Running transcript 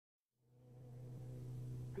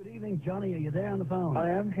evening, Johnny. Are you there on the phone? I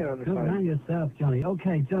am here on the Good phone. man yourself, Johnny.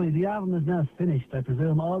 Okay, Johnny, the album is now finished, I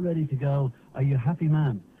presume, all ready to go. Are you a happy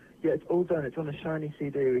man? Yeah, it's all done. It's on a shiny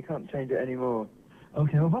CD. We can't change it anymore.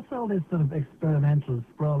 Okay, well, what's all this sort of experimental,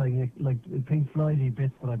 sprawling, like Pink Floydy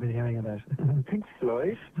bits that I've been hearing about? Pink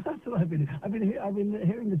Floyd? That's what I've been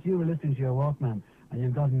hearing that you were listening to your Walkman, and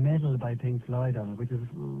you've got Metal by Pink Floyd on it, which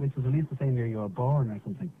was at least the same year you were born or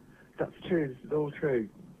something. That's true. This is all true.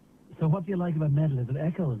 So what do you like about Metal? Is it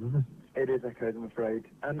Echoes, is it? It is Echoes, I'm afraid.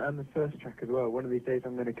 And the first track as well. One of these days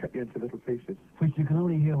I'm going to cut you into little pieces. Which you can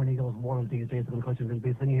only hear when he goes World these days, I'm going to cut you into little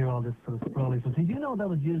pieces, then you hear all this sort of sprawling stuff. Did you know that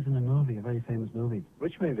was used in a movie, a very famous movie?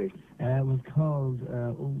 Which movie? It was called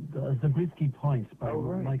Zabriskie Point by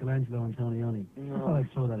right. Michelangelo Antonioni. No. I thought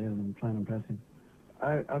I'd throw that in and try and impress him.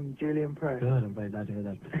 I'm duly impressed. Good, I'm very glad to hear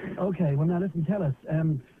that. Okay, well now listen, tell us,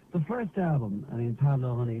 the first album, I mean,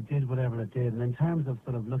 Pablo Honey did whatever it did, and in terms of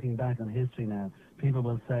sort of looking back on history now, people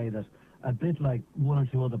will say that a bit like one or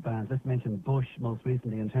two other bands, let's mention Bush most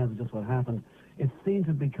recently in terms of just what happened, it seemed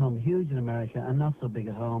to become huge in America and not so big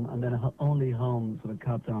at home, and then only home sort of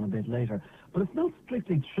copped on a bit later. But it's not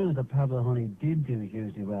strictly true that Pablo Honey did do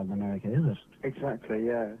hugely well in America, is it? Exactly,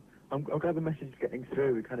 yeah. I'm glad the message is getting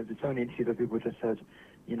through. We kind of, it's only interviews that people just said,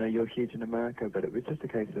 you know, you're huge in America, but it was just a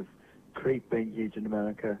case of Creep being huge in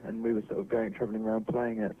America, and we were sort of travelling around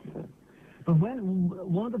playing it. So. But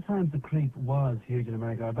one of the times the Creep was huge in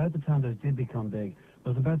America, or about the time that it did become big,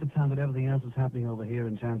 was about the time that everything else was happening over here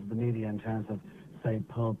in terms of the media, in terms of, say,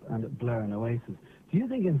 Pulp and Blur and Oasis. Do you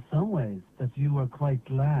think in some ways that you were quite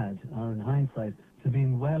glad, or in hindsight, to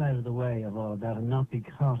being well out of the way of all of that and not be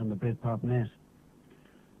caught in the Britpop net?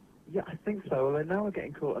 Yeah, I think so. Although now we're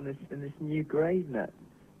getting caught in this new grave net.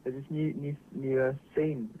 There's this new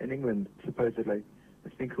scene in England, supposedly.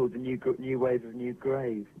 It's been called the new wave of new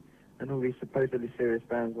grave, and all these supposedly serious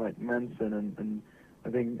bands like Manson and are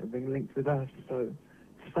being linked with us. So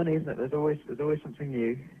it's funny, isn't it? There's always something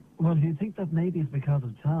new. Well, do you think that maybe it's because of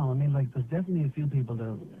Tom? I mean, like, there's definitely a few people that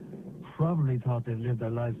have probably thought they've lived their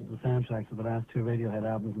lives with the soundtracks of the last two Radiohead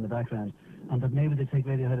albums in the background, and that maybe they take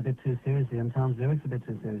Radiohead a bit too seriously and Tom's lyrics a bit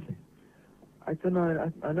too seriously. I don't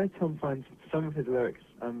know. I know Tom finds some of his lyrics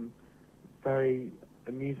very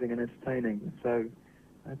amusing and entertaining. So,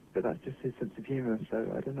 but that's just his sense of humour. So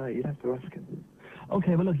I don't know. You'd have to ask him.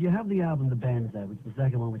 Okay, well look, you have the album The Bends there, which is the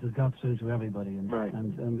second one, which has got through to everybody and, right.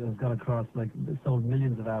 and has got across, like, sold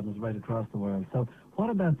millions of albums right across the world. So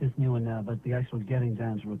what about this new one now, about the actual getting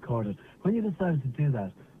down to record it? When you decided to do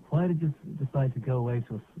that, why did you decide to go away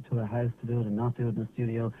to a house to do it and not do it in a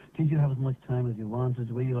studio? Did you have as much time as you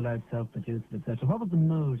wanted? Were you allowed self-produce it, etc.? What was the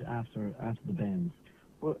mood after The Bends?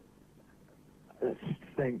 Well, let's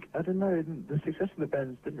think. I don't know. The success of The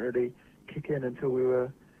Bends didn't really kick in until we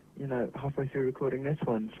were, you know, halfway through recording this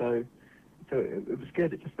one. So it was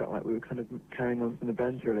good. It just felt like we were kind of carrying on from The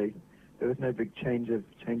Bends, really. There was no big change of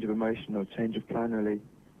emotion or change of plan, really.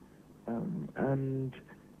 And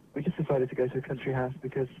we just decided to go to a country house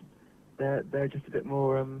because they're just a bit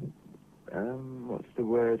more what's the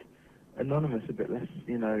word, anonymous, a bit less,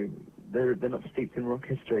 you know, they're not steeped in rock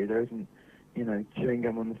history. There isn't, you know, chewing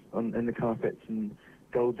gum in the carpets and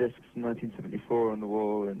gold discs from 1974 on the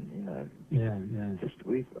wall, and you know, just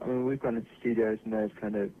we've gone into studios and there's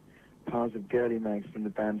kind of piles of girly mags from the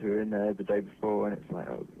band who were in there the day before, and it's like,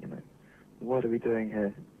 oh, you know, what are we doing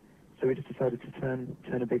here? So we just decided to turn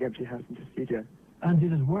a big empty house into a studio. And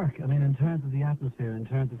did it work? I mean, in terms of the atmosphere, in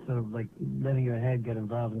terms of sort of like letting your head get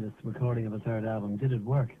involved in this recording of a third album, did it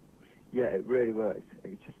work? Yeah, it really worked.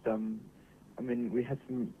 It just, I mean, we had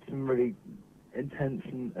some really intense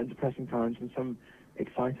and depressing times, and some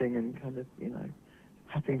exciting and kind of, you know,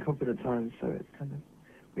 happy and confident times. So it's kind of,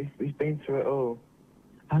 we've been through it all.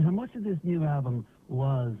 And how much of this new album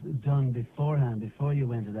was done beforehand, before you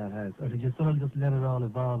went to that house, or did you sort of just let it all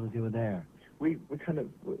evolve as you were there? We're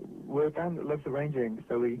a band that loves arranging,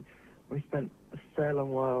 so we spent a fair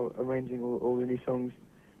long while arranging all the new songs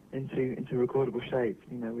into recordable shape.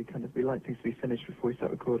 You know, we like things to be finished before we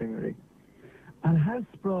start recording, really. And how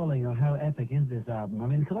sprawling or how epic is this album? I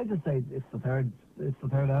mean, could I just say it's the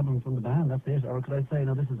third album from the band, that's it? Or could I say,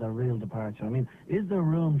 no, this is a real departure? I mean, is there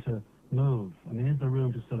room to move? I mean, is there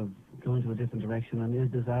room to sort of go into a different direction, and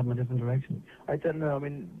is this album a different direction? I don't know. I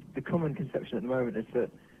mean, the common conception at the moment is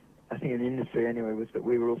that, I think in the industry anyway, was that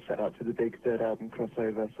we were all set up for the big third album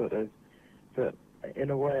crossover, sort of. But in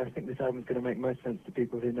a way, I think this album's going to make most sense to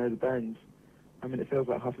people who know the Bends. I mean, it feels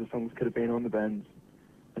like half of the songs could have been on the Bends,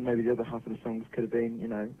 and maybe the other half of the songs could have been, you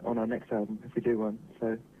know, on our next album if we do one.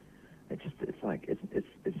 So it's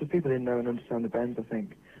for people who know and understand the Bends, I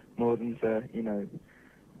think, more than for, you know,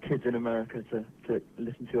 kids in America to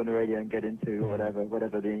listen to on the radio and get into, or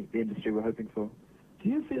whatever the industry we're hoping for. Do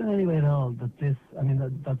you feel in any way at all that this, I mean,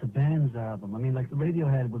 that the band's album, I mean, like the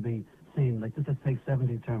Radiohead would be seen, like just let's take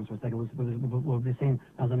 70s terms for a second, would be seen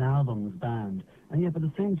as an albums band. And yet, by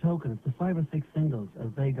the same token, it's the 5 or 6 singles as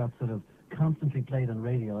they got sort of constantly played on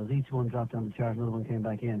radio, as each one dropped down the chart, another one came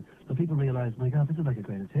back in. So people realised, my God, this is like a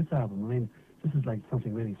greatest hits album. I mean, this is like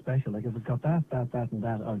something really special. Like if it's got that, and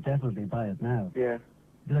that, I'll definitely buy it now. Yeah.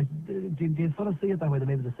 Do you sort of see it that way, that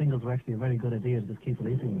maybe the singles were actually a very good idea to just keep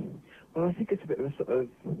releasing them? Well, I think it's a bit of a sort of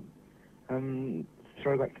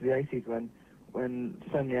throwback to the 80s when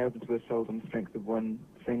so many albums were sold on the strength of one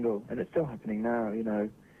single, and it's still happening now, you know.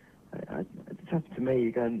 It's happened to me.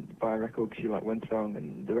 You go and buy a record because you like one song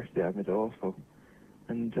and the rest of the album is awful.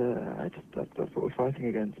 And that's what we're fighting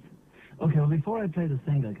against. Okay, well, before I play the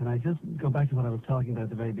single, can I just go back to what I was talking about at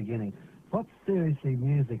the very beginning? What seriously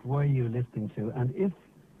music were you listening to? And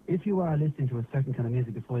if you are listening to a certain kind of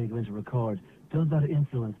music before you go into record, does that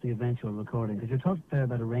influence the eventual recording? Because you're talking there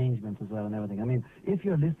about arrangements as well and everything. I mean, if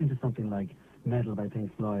you're listening to something like Metal by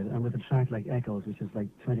Pink Floyd, and with a track like Echoes, which is like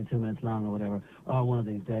 22 minutes long or whatever, or One of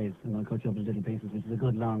These Days, I'm going to cut you up into little pieces, which is a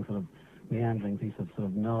good long sort of meandering piece of sort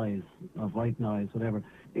of noise, of white noise, whatever.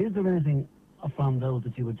 Is there anything from those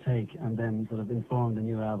that you would take and then sort of inform the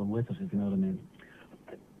new album with it, if you know what I mean?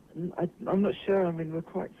 I'm not sure. I mean, we're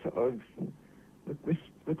quite sort of,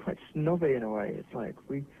 we're quite snobby in a way. It's like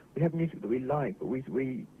we have music that we like, but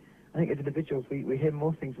I think as individuals we hear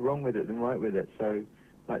more things wrong with it than right with it. So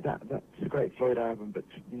like that's a great Floyd album, but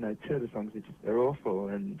you know, 2 of the songs they're awful,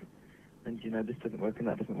 and you know, this doesn't work and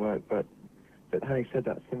that doesn't work. But having said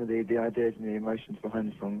that, some of the ideas and the emotions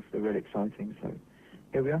behind the songs are really exciting. So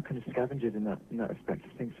yeah, we are kind of scavengers in that respect.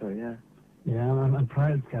 I think so. Yeah. Yeah, I'm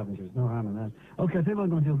proud scavengers, no harm in that. Okay, I'll tell you what I'm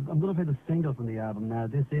going to do. I'm going to play the single from the album now.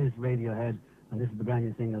 This is Radiohead, and this is the brand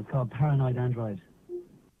new single. It's called Paranoid Android.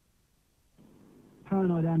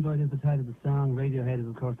 Paranoid Android is the title of the song. Radiohead is,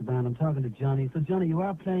 of course, the band. I'm talking to Jonny. So, Jonny, you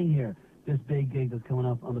are playing here, this big gig that's coming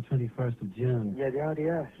up on the 21st of June. Yeah, the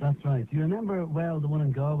RDS. That's right. Do you remember, well, the one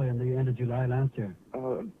in Galway in the end of July last year?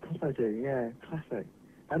 Oh, of course I do, yeah. Classic.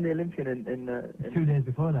 And the Olympian in 2 days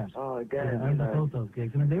before that. Oh, again, yeah, I was both those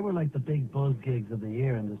gigs. I mean, they were like the big buzz gigs of the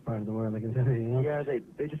year in this part of the world, I can tell you, you know? Yeah,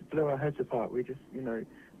 they just blew our heads apart. We just, you know,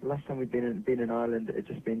 the last time we'd been in Ireland, it had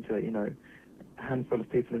just been to, you know, a handful of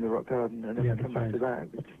people in the rock garden, and then we come back to that.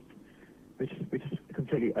 We're just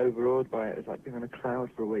completely overawed by it. It was like being on a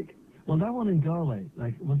cloud for a week. Well, that one in Galway,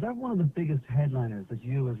 like, was that one of the biggest headliners that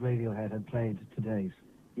you as Radiohead had played to date?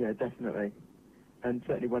 Yeah, definitely. And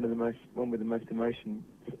certainly one with the most emotion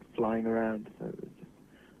flying around. So it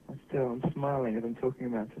was just, I'm smiling as I'm talking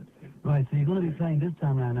about it. Right, so you're going to be playing this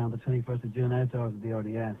time around now, the 21st of June, outdoors at the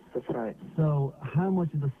RDS. That's right. So how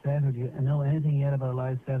much of the set, or do you know anything yet about a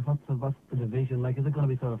live set? What's the division? Like, is it going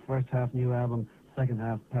to be sort of first half new album, second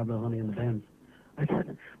half Pablo Honey and the Bends?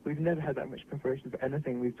 We've never had that much preparation for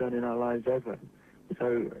anything we've done in our lives ever.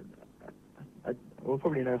 So we'll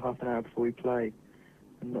probably know half an hour before we play.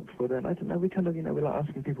 And not before then. I don't know, we kind of, you know, we like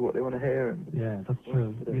asking people what they want to hear. And yeah, that's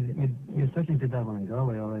true. You certainly did that one in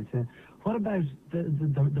Galway, all right, yeah. What about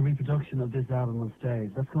the reproduction of this album on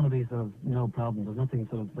stage? That's going to be sort of no problem. There's nothing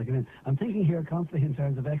sort of, like, I mean, I'm thinking here constantly in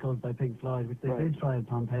terms of Echoes by Pink Floyd, which they did try at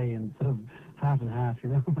Pompeii and sort of half and half, you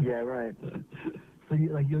know? Yeah, right. So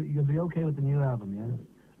you'll be okay with the new album,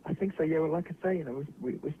 yeah? I think so, yeah. Well, like I say, you know,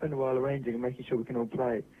 we spend a while arranging and making sure we can all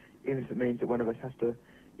play, even if it means that one of us has to,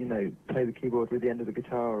 you know, play the keyboard with the end of the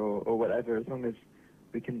guitar or whatever. As long as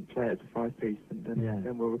we can play it as a 5-piece, and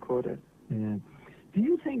then we'll record it. Yeah. Do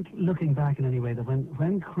you think, looking back in any way, that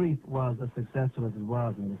when Creep was as successful as it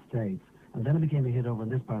was in the States, and then it became a hit over in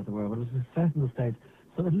this part of the world, but it was a success in the States,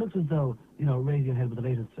 so it looks as though, you know, Radiohead with the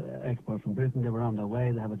latest export from Britain, they were on their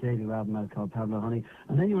way, they have a debut album out called Pablo Honey,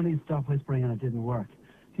 and then you released Stop Whispering and it didn't work.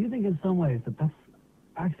 Do you think in some ways that that's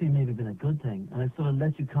actually maybe been a good thing, and it sort of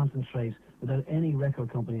lets you concentrate without any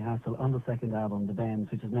record company hassle on the second album, The Bends,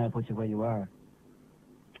 which has now put you where you are?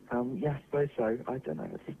 Yeah, I suppose so. I don't know.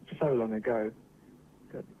 It's so long ago.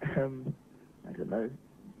 But, I don't know.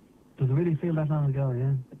 Does it really feel that long ago,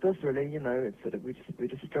 yeah? It does really, you know. It's sort of, we're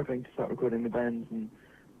just struggling to start recording the bands, and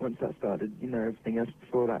once that started, you know, everything else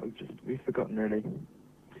before that we've forgotten really.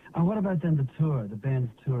 And what about then the tour, the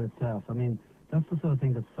band's tour itself? I mean, that's the sort of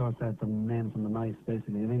thing that sorts out the men from the mice,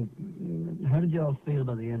 basically. I mean, how did you all feel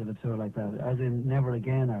about the end of a tour like that? As in, never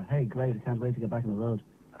again, or, hey, great, I can't wait to get back on the road?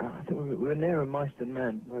 I think we were nearer mice than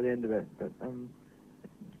men by the end of it. But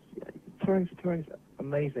touring's an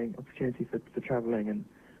amazing opportunity for travelling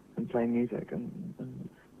and playing music, and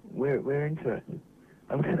we're into it.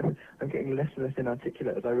 I'm getting less and less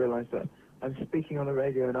inarticulate as I realise that I'm speaking on the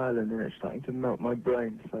radio in Ireland and it's starting to melt my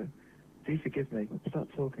brain, so do forgive me. Start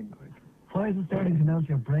talking quick. Why is it starting to melt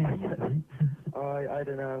your brain, Johnny? I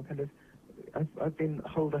don't know. I've been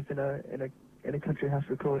holed up in a country house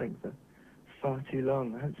recording for far too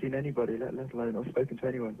long. I haven't seen anybody, let alone or spoken to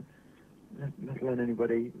anyone, let alone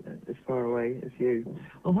anybody as far away as you.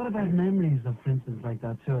 Well, what about memories of, for instance, like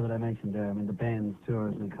that tour that I mentioned there? I mean, the Benz tour,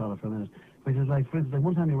 as we call it for a minute, which is like, for instance, like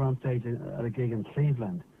one time you were on stage at a gig in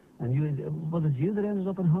Cleveland, and was it you that ended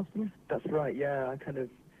up in hospital? That's right. Yeah,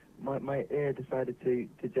 my ear decided to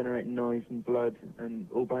generate noise and blood and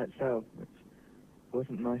all by itself, which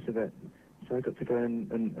wasn't nice of it. So I got to go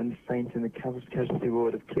and faint in the casualty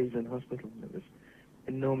ward of Cleveland Hospital. It was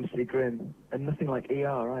enormously grim, and nothing like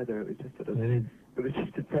ER either. It was just it was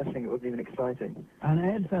just depressing. It wasn't even exciting. And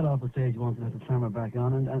Ed fell off the stage once and had to clamber back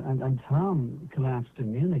on, and Tom collapsed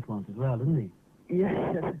in Munich once as well, didn't he?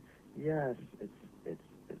 Yeah, yes,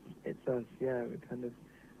 it's us. Yeah,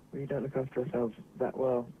 we don't look after ourselves that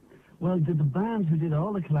well. Well, did the band who did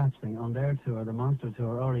all the collapsing on their tour, the Monster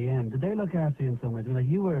Tour, REM, did they look after you in some ways? I mean, like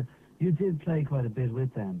you did play quite a bit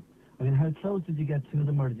with them. I mean, how close did you get to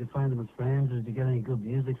them, or did you find them as friends, or did you get any good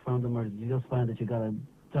music from them, or did you just find that you got a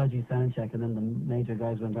dodgy sound check and then the major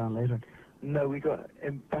guys went down later? No, we got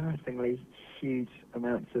embarrassingly huge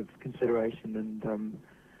amounts of consideration,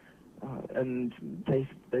 and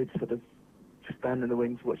they'd sort of stand in the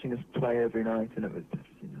wings watching us play every night, and it was just,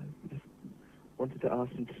 we just wanted to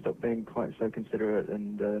ask them to stop being quite so considerate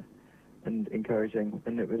and encouraging,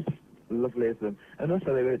 and it was lovely of them. And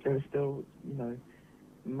also they were still,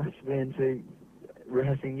 massively into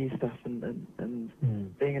rehearsing new stuff and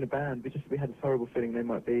being in a band. We had this horrible feeling they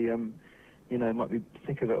might be might be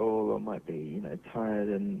sick of it all, or might be tired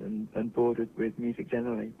and bored with music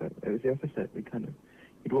generally. But it was the opposite.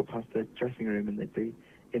 You'd walk past the dressing room and they'd be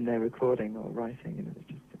in there recording or writing, and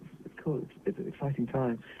it's cool. It's an exciting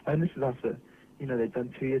time. And this is after they'd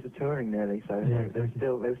done 2 years of touring nearly, so yeah, they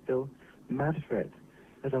were still mad for it,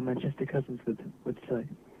 as our Manchester cousins would say.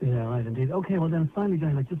 Yeah, right, indeed. Okay, well then, finally,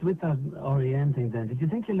 Johnny, like, just with that REM thing then, did you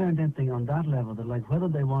think you learned anything on that level, that, like, whether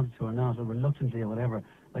they wanted to or not, or reluctantly or whatever,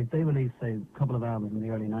 like, they released, say, a couple of albums in the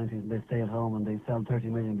early 90s, and they stay at home, and they sell 30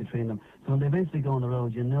 million between them, so when they eventually go on the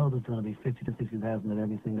road, there's going to be 50 to 60,000 at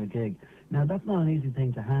every single gig. Now, that's not an easy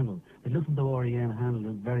thing to handle. It looks as though REM handled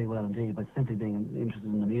it very well indeed, by simply being interested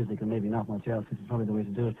in the music, and maybe not much else, which is probably the way to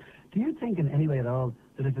do it. Do you think in any way at all,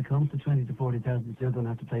 that if it comes to 20 to 40,000, you're going to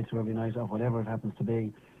have to play through every night, or whatever it happens to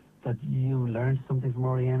be, that you learned something from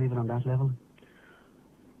REM even on that level?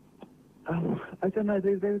 I don't know.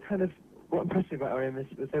 They were kind of, what impressed me about REM is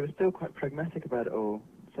they were still quite pragmatic about it all.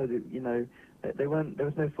 So that, there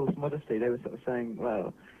was no false modesty. They were sort of saying,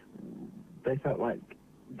 well, they felt like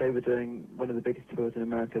they were doing one of the biggest tours in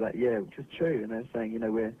America that year, which was true. And they were saying,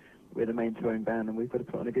 we're the main touring band and we've got to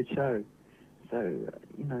put on a good show. So,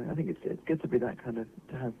 I think it's good to be that kind of,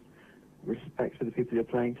 to have respect for the people you're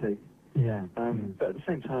playing to. Yeah. But at the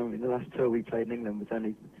same time, the last tour we played in England was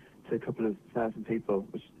only to a couple of thousand people,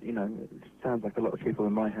 which, it sounds like a lot of people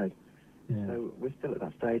in my head. Yeah. So we're still at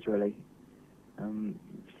that stage, really.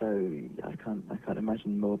 So I can't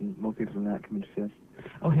imagine more people than that coming to see us.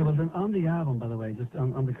 Okay, well then, on the album, by the way, just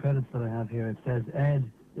on the credits that I have here, it says Ed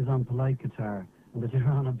is on polite guitar, and that you're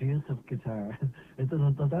on abusive guitar. Does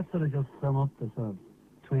that sort of just sum up the sort of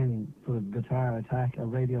twin sort of guitar attack of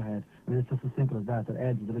Radiohead? I mean, it's just as simple as that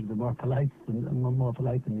Ed's is a little bit more polite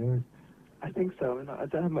than yours. I think so. I mean, I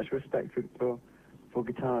don't have much respect for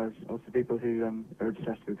guitars, or for people who are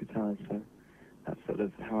obsessed with guitars, so that's sort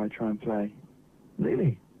of how I try and play.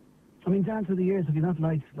 Really? I mean, down through the years, have you not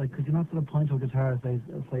could you not sort of point to a guitar, say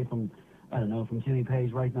from, I don't know, from Jimmy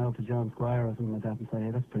Page right now to John Squire or something like that, and say,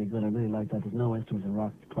 hey, that's pretty good, I really like that. There's no instrument in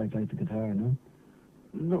rock quite like the guitar, no?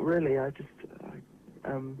 Not really. I've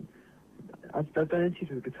done interviews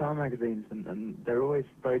with guitar magazines, and they're always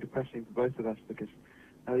very depressing for both of us, because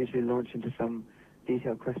I usually launch into some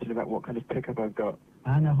detailed question about what kind of pickup I've got.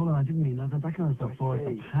 Now hold on, I didn't mean that kind of stuff for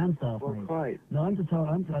the pants off me. Quite. No, I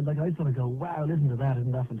sort of go, wow, listen to that,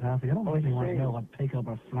 isn't that fantastic? I don't really want to know what pickup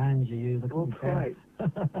or flange you use. Quite.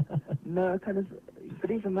 No,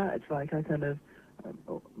 but even that, it's like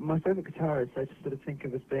my favourite guitarists, I just sort of think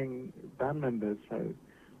of as being band members, so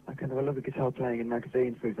I love a guitar playing in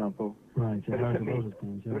magazines, for example. Right, yeah,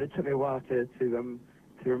 but it took me a while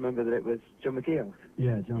to remember that it was John McGeoch.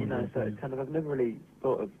 Yeah, John. So it's I've never really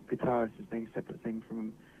thought of guitarists as being a separate thing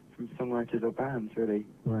from songwriters or bands, really.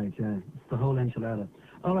 Right, yeah. It's the whole enchilada.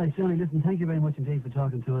 All right, Johnny, listen, thank you very much indeed for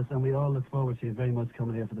talking to us, and we all look forward to you very much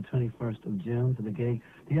coming here for the 21st of June for the gig.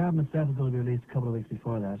 The album itself is going to be released a couple of weeks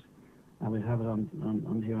before that. and we'll have it on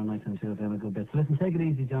here on 972 FM a good bit. So listen, take it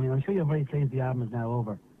easy, Johnny. I'm sure you're very pleased the album is now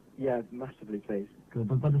over. Yeah, massively pleased. Good,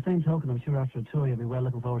 but by the same token, I'm sure after a tour you'll be well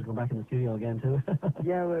looking forward to going back in the studio again too.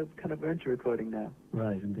 Yeah, we're into recording now.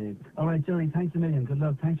 Right, indeed. All right, Johnny, thanks a million. Good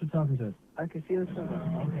luck. Thanks for talking to us. Okay, see you in the summer.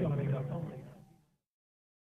 Okay.